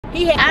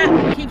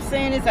I keep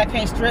saying this, I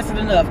can't stress it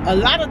enough. A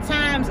lot of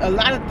times, a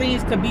lot of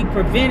things could be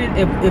prevented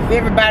if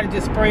everybody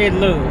just spread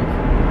love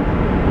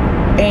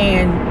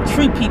and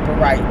treat people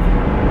right.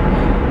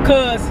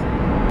 Because,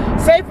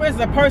 say for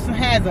instance, a person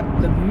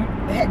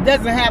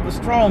doesn't have a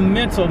strong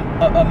mental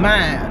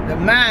mind. The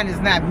mind is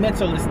not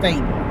mentally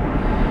stable.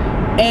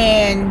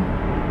 And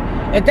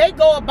if they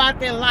go about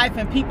their life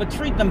and people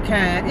treat them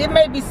kind, it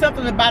may be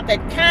something about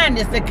that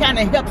kindness that kind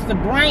of helps the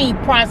brain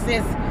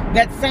process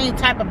that same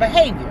type of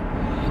behavior.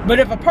 But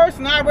if a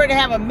person already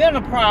have a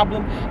mental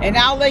problem and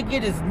all they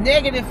get is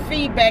negative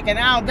feedback and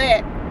all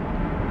that,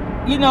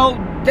 you know,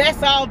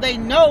 that's all they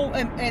know.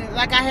 And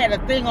like I had a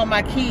thing on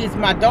my kids,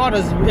 my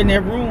daughters in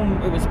their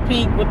room, it was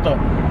pink with the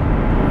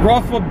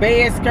ruffled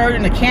bed skirt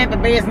and the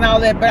camping beds and all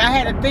that. But I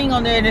had a thing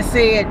on there that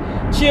said,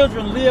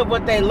 children live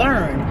what they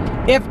learn.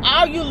 If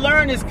all you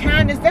learn is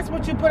kindness, that's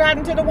what you put out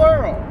into the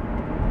world.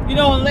 You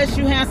know, unless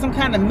you have some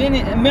kind of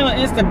mental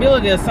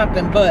instability or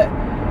something. But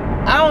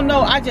I don't know,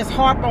 I just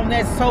harp on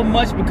that so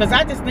much because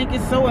I just think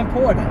it's so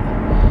important.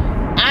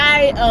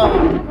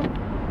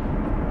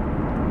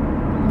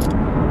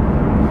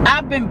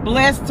 I've been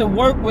blessed to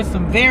work with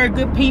some very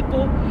good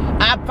people.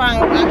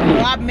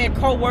 I've met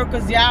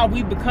co-workers, y'all.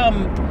 We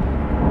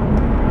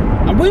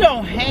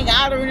don't hang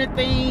out or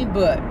anything,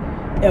 but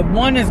if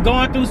one is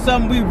going through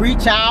something, we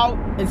reach out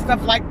and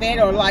stuff like that.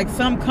 Or like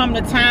some come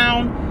to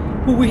town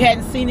who we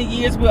hadn't seen in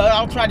years, we'll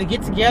all try to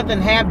get together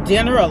and have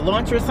dinner or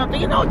lunch or something.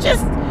 You know,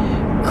 just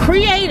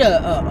create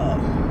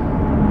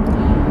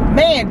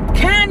man,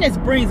 kindness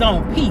brings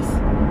on peace.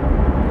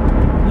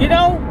 You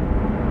know,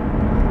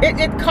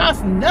 it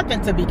costs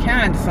nothing to be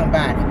kind to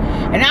somebody.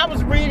 And I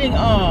was reading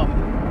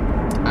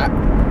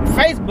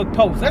Facebook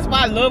posts. That's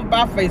what I love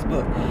about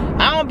Facebook.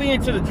 I don't be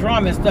into the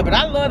drama and stuff, but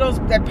I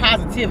love that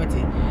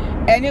positivity.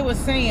 And it was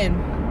saying,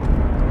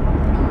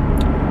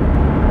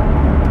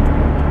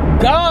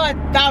 God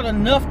thought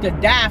enough to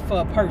die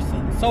for a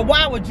person, so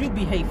why would you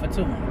be hateful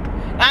to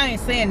him? I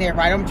ain't saying that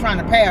right. I'm trying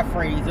to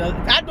paraphrase.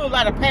 I do a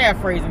lot of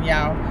paraphrasing,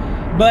 y'all.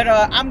 But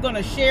I'm going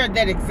to share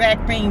that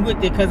exact thing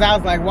with you because I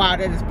was like, wow,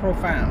 that is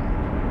profound.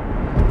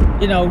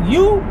 You know,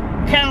 you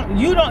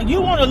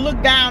want to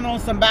look down on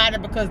somebody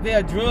because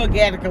they're a drug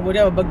addict or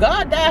whatever, but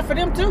God died for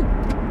them too.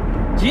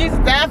 Jesus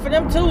died for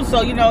them too.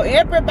 So, you know,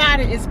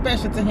 everybody is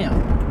special to him.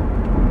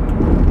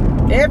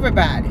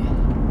 Everybody.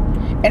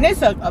 And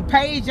it's a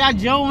page I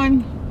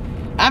joined.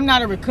 I'm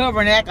not a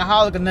recovering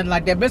alcoholic or nothing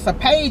like that, but it's a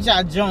page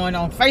I joined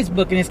on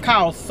Facebook, and it's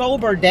called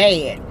Sober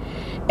Dad.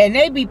 And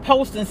they be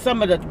posting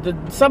some of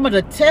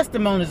the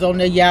testimonies on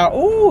there, y'all.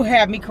 Ooh,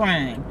 have me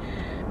crying.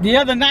 The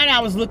other night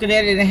I was looking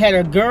at it and it had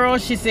a girl.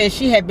 She said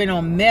she had been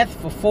on meth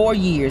for 4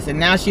 years and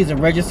now she's a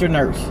registered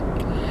nurse.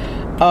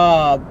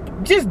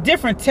 Just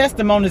different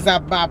testimonies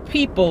about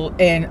people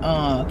and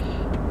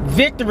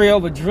victory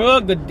over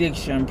drug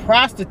addiction,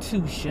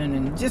 prostitution,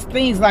 and just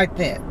things like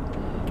that.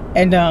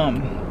 And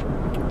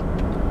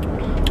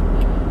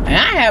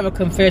I have a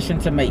confession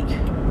to make.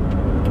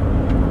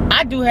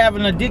 I do have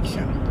an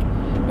addiction,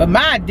 but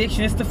my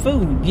addiction is to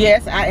food.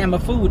 Yes, I am a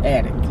food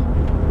addict.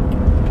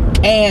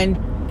 And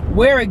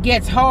where it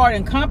gets hard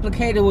and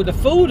complicated with the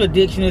food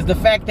addiction is the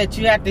fact that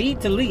you have to eat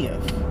to live.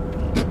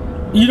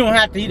 You don't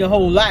have to eat a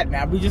whole lot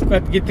now. We just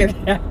got to get that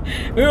out.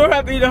 We don't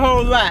have to eat a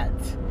whole lot.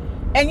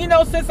 And you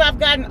know, since I've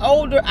gotten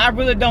older, I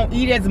really don't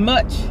eat as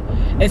much.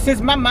 And since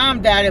my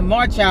mom died in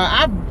March,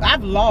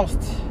 I've lost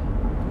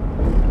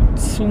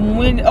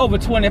over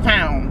 20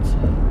 pounds.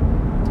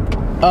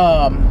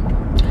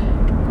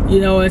 You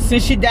know, and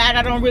since she died,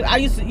 I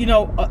used to, you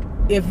know,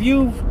 if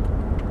you've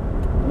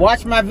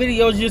watched my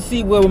videos, you'll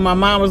see where my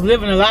mom was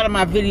living. A lot of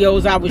my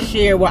videos I would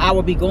share where I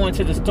would be going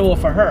to the store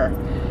for her.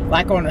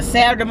 Like on a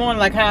Saturday morning,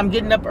 like how I'm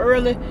getting up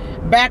early.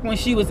 Back when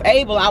she was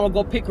able, I would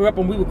go pick her up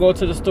and we would go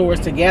to the stores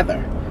together.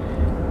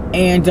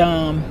 And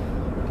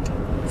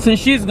since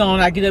she's gone,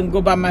 I get up and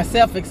go by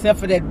myself, except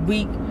for that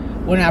week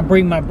when I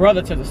bring my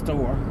brother to the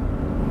store.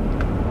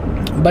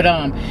 But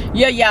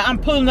yeah, I'm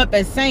pulling up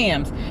at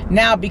Sam's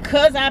now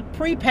because I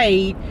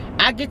prepaid.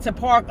 I get to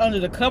park under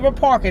the cover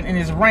parking and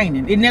it's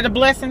raining. Isn't that a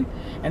blessing?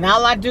 And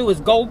all I do is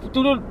go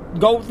through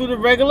the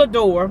regular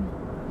door.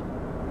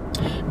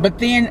 But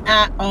then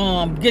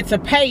I get to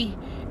pay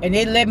and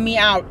they let me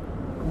out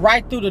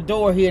right through the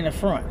door here in the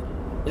front.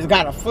 It's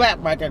got a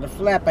flap right there. The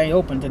flap ain't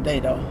open today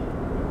though.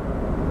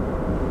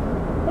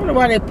 I wonder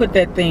why they put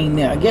that thing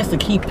there. I guess to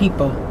keep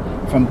people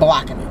from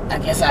blocking it. I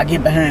guess I'll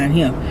get behind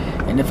him.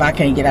 And if I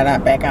can't get out, I'll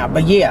back out.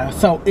 But yeah,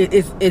 so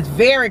it's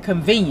very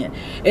convenient.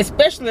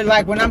 Especially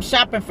like when I'm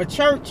shopping for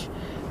church,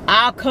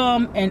 I'll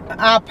come and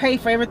I'll pay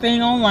for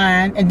everything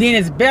online. And then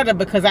it's better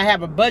because I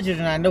have a budget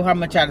and I know how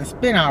much I done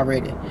spent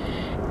already.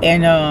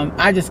 And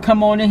I just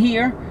come on in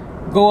here,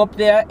 go up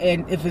there,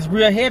 and if it's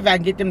real heavy, I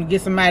can get them to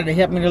get somebody to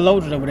help me to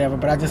load it or whatever.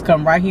 But I just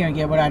come right here and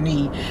get what I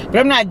need. But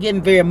I'm not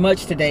getting very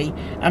much today.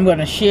 I'm going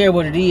to share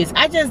what it is.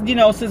 I just, you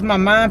know, since my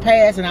mom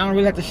passed and I don't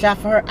really have to shop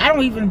for her, I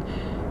don't even...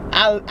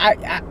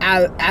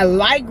 I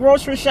like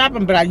grocery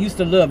shopping, but I used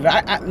to love it.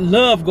 I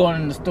love going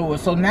in the store.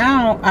 So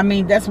now, I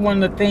mean, that's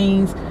one of the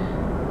things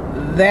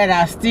that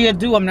I still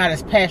do, I'm not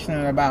as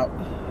passionate about.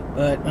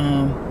 But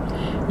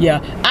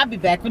yeah, I'll be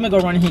back. Let me go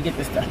run in here and get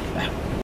this stuff.